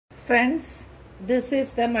friends, this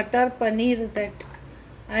is the Matar Paneer that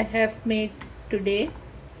I have made today.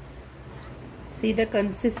 See the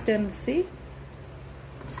consistency,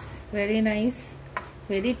 it's very nice,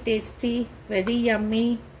 very tasty, very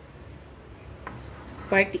yummy,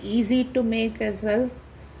 quite easy to make as well.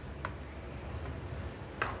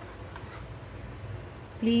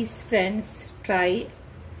 Please friends, try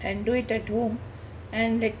and do it at home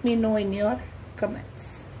and let me know in your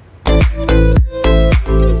comments.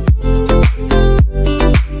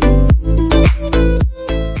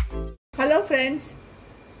 Hello friends,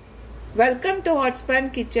 welcome to Hot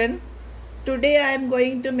Pan Kitchen. Today I am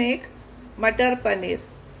going to make Matar Paneer.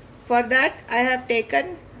 For that I have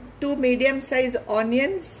taken 2 medium size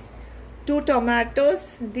onions, 2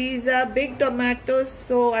 tomatoes. These are big tomatoes,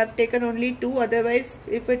 so I have taken only 2. Otherwise,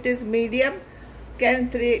 if it is medium, can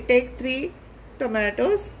take 3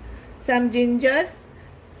 tomatoes. Some ginger,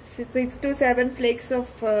 6 to 7 flakes of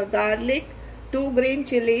garlic, 2 green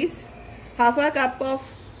chillies, half a cup of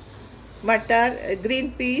matar,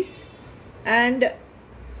 green peas, and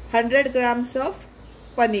 100 grams of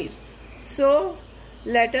paneer. So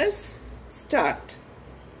let us start.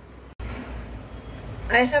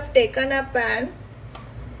 I have taken a pan.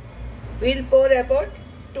 We'll pour about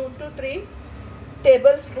 2 to 3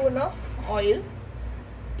 tablespoons of oil.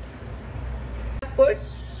 Put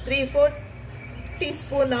 3/4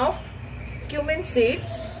 teaspoon of cumin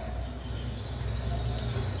seeds,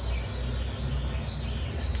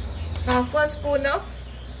 half a spoon of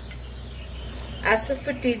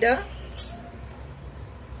asefotida,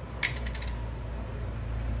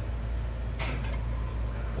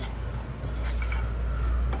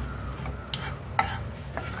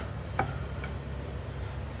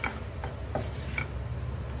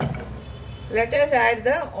 let us add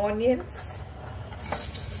the onions.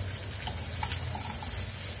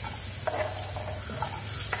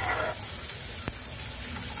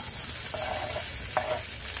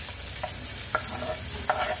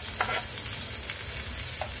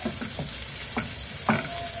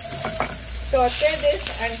 Saute this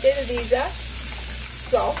until these are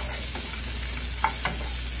soft.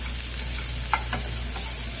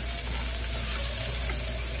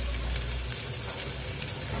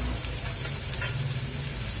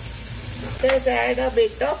 Let's add a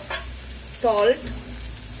bit of salt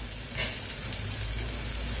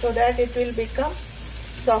so that it will become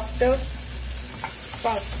softer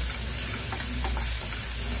fast.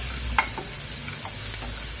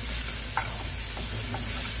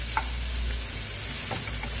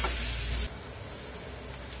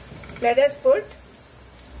 Let us put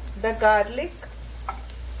the garlic,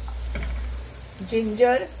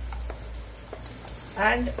 ginger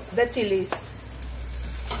and the chillies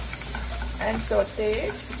and saute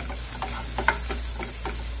it.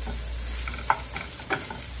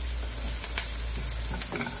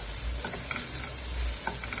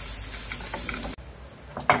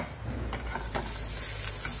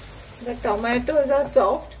 The tomatoes are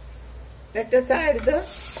soft. Let us add the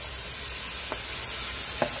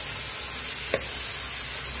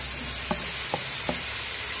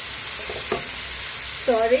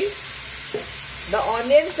the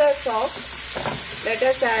onions are soft. Let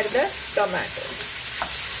us add the tomatoes.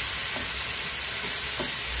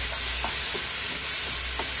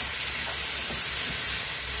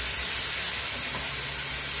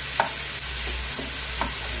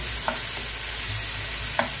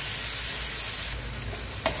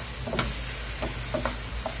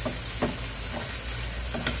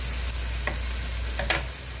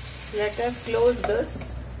 Let us close this.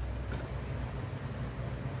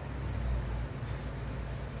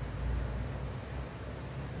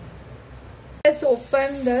 Let's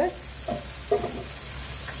open this.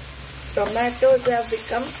 Tomatoes have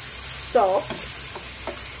become soft.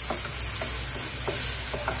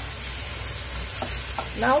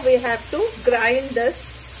 Now we have to grind this.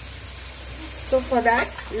 So for that,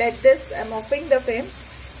 let this, I'm offing the flame.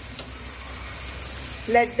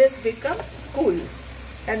 Let this become cool.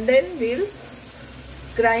 And then we'll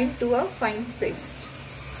grind to a fine paste.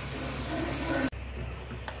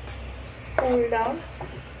 Cool down.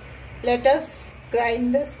 Let us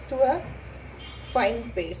grind this to a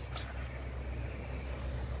fine paste.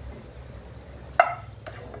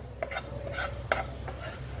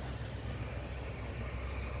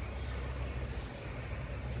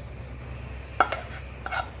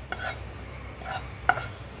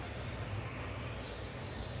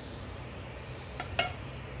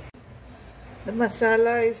 The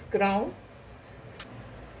masala is ground.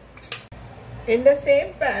 In the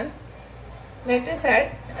same pan, let us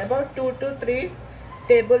add about 2 to 3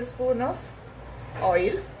 tablespoons of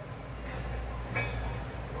oil.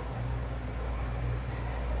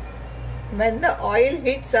 When the oil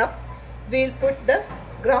heats up, we'll put the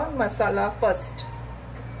ground masala first.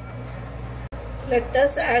 Let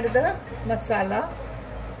us add the masala.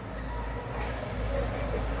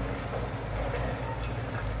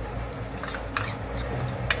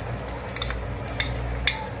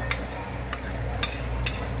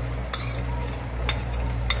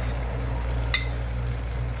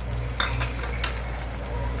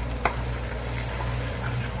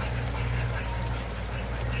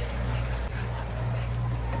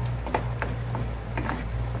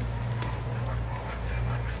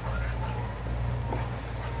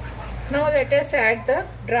 Now let us add the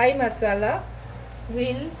dry masala.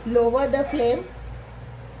 We'll lower the flame.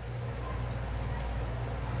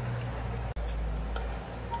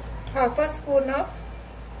 Half a spoon of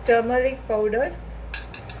turmeric powder.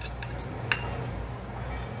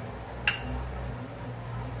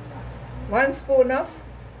 1 spoon of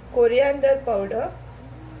coriander powder.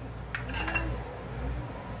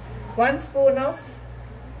 1 spoon of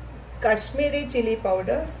Kashmiri chili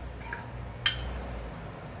powder.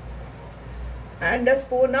 And a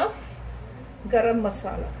spoon of garam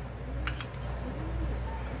masala.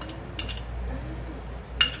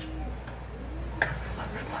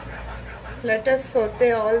 Let us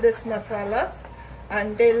saute all these masalas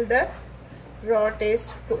until the raw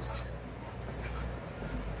taste goes.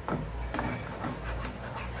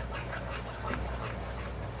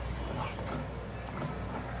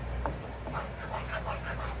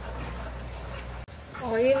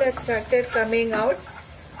 Oil has started coming out.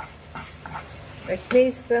 That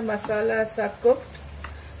means the masalas are cooked.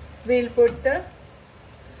 We'll put the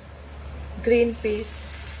green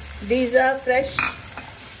peas. These are fresh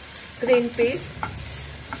green peas.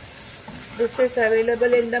 This is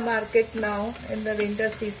available in the market now in the winter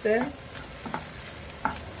season.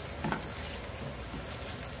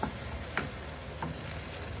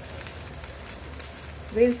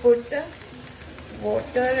 We'll put the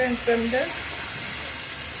water and from the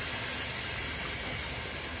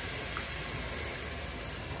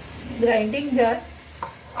grinding jar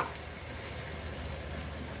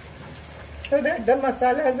so that the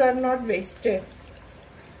masalas are not wasted.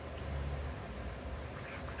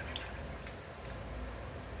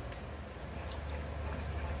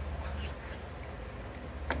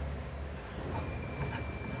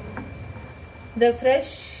 The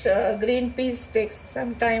fresh green peas takes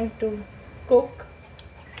some time to cook,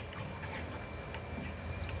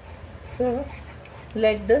 so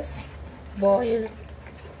let this boil.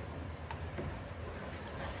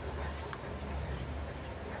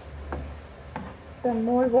 Some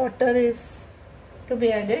more water is to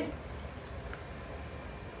be added.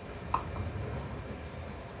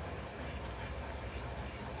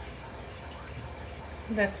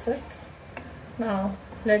 That's it. Now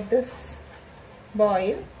let this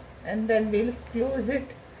boil and then we'll close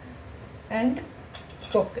it and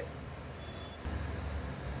cook it.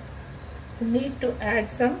 We need to add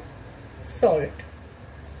some salt.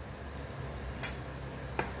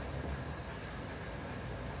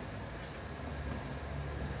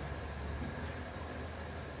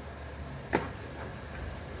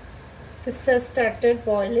 This has started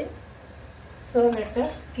boiling, so let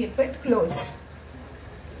us keep it closed.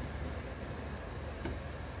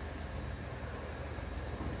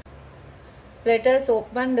 Let us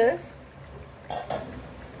open this.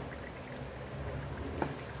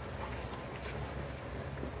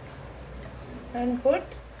 And put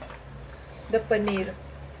the paneer.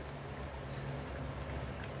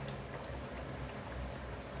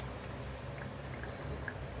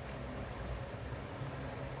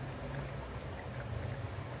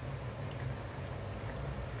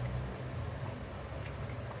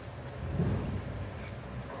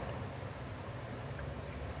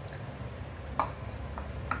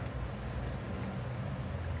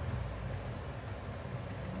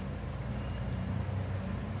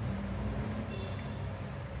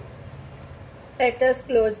 Let us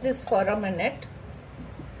close this for a minute.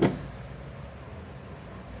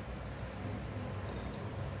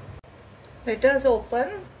 Let us open.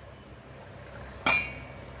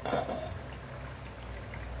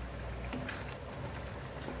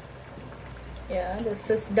 Yeah, this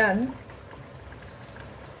is done.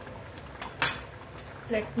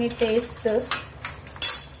 Let me taste this.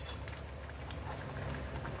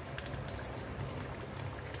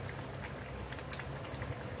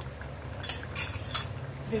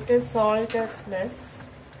 Little salt is less.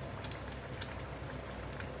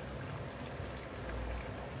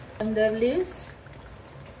 Under leaves.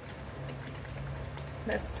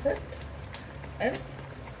 That's it. And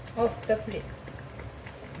off the flame.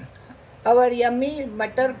 Our yummy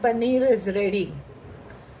Matar Paneer is ready.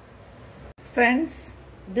 Friends,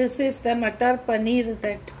 this is the Matar Paneer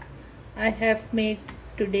that I have made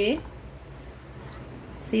today.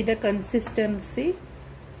 See the consistency.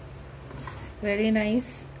 It's very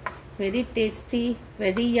nice, very tasty,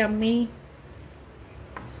 very yummy,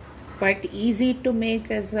 quite easy to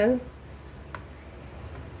make as well.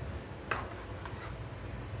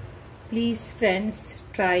 Please friends,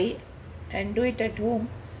 try and do it at home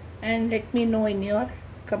and let me know in your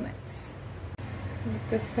comments.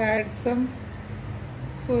 Let us add some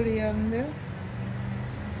coriander.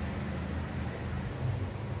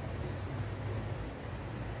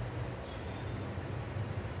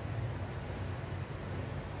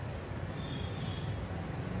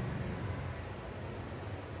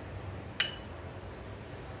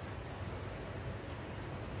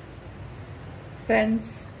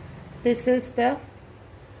 Friends, this is the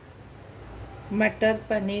Matar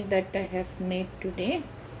Paneer that I have made today.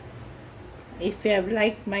 If you have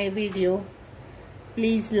liked my video,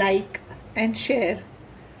 please like and share,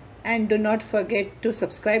 and do not forget to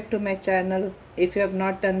subscribe to my channel if you have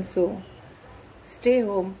not done so. Stay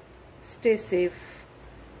home, stay safe.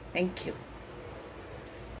 Thank you.